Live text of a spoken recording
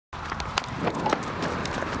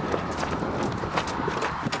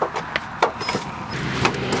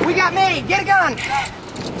got me! Get a gun!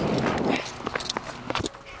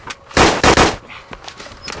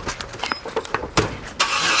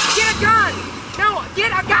 Get a gun! No,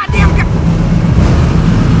 get a goddamn gun!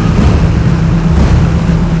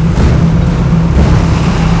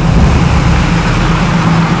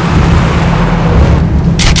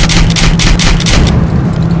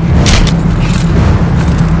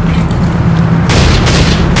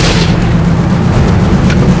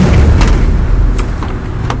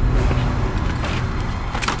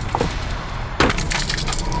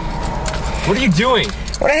 What are you doing?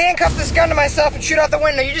 When I handcuff this gun to myself and shoot out the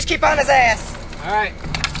window, you just keep on his ass. All right.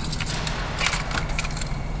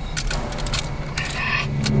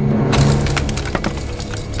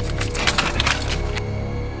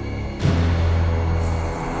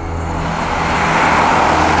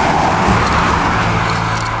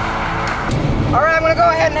 All right, I'm gonna go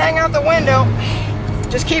ahead and hang out the window.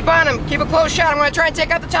 Just keep on him. Keep a close shot. I'm gonna try and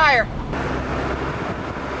take out the tire.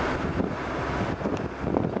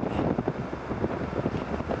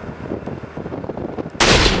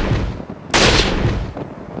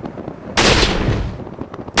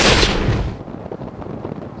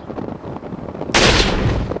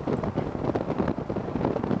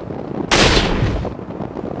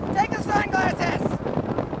 Take the sunglasses!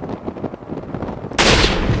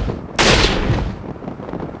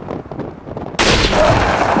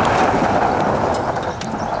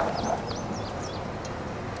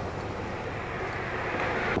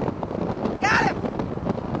 Got him!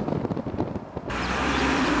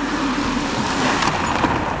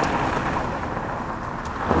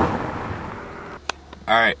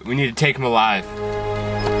 All right, we need to take him alive.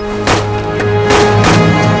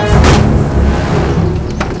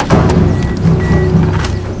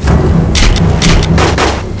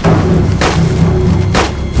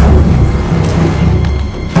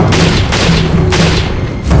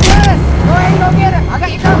 Go ahead and go get him. I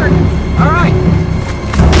got you covered. All right.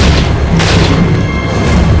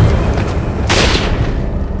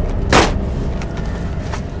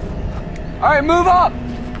 All right, move up.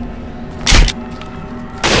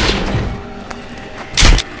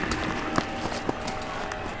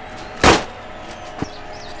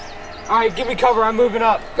 All right, give me cover. I'm moving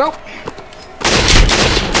up. Go.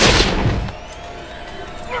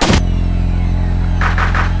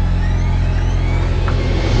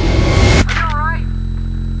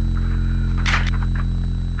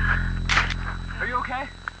 Are you okay?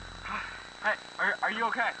 Hey, are you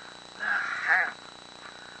okay?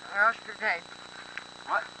 Gosh, great.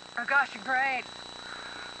 What? Oh gosh, great.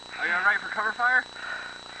 Are you all right for cover fire?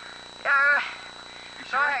 Yeah. You Go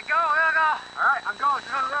sure? ahead, go. All right, I'm going.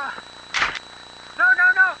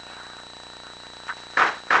 No.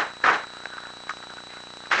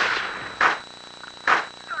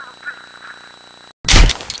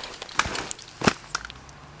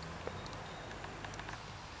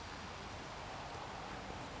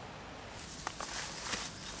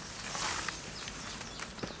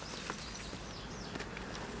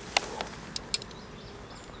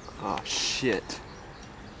 Oh, shit.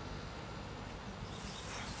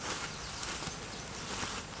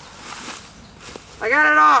 I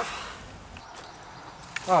got it off.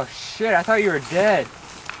 Oh, shit, I thought you were dead.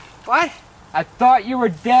 What? I thought you were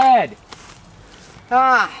dead.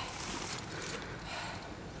 Ah.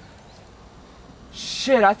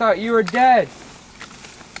 Shit, I thought you were dead.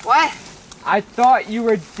 What? I thought you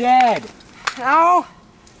were dead. No.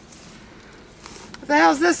 What the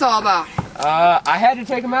hell's this all about? I had to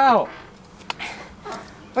take him out.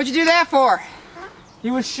 What'd you do that for? He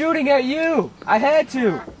was shooting at you. I had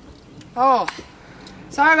to. Oh.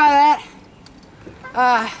 Sorry about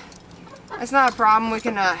that. That's not a problem. We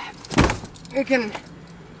can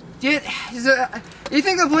get. You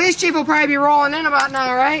think the police chief will probably be rolling in about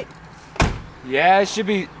now, right? Yeah, it should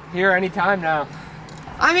be here any time now.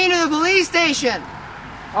 I mean, to the police station.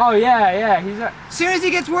 Oh, yeah, he's As soon as he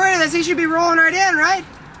gets word of this, he should be rolling right in, right?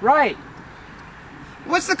 right.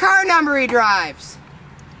 What's the car number he drives?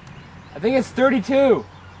 I think it's 32.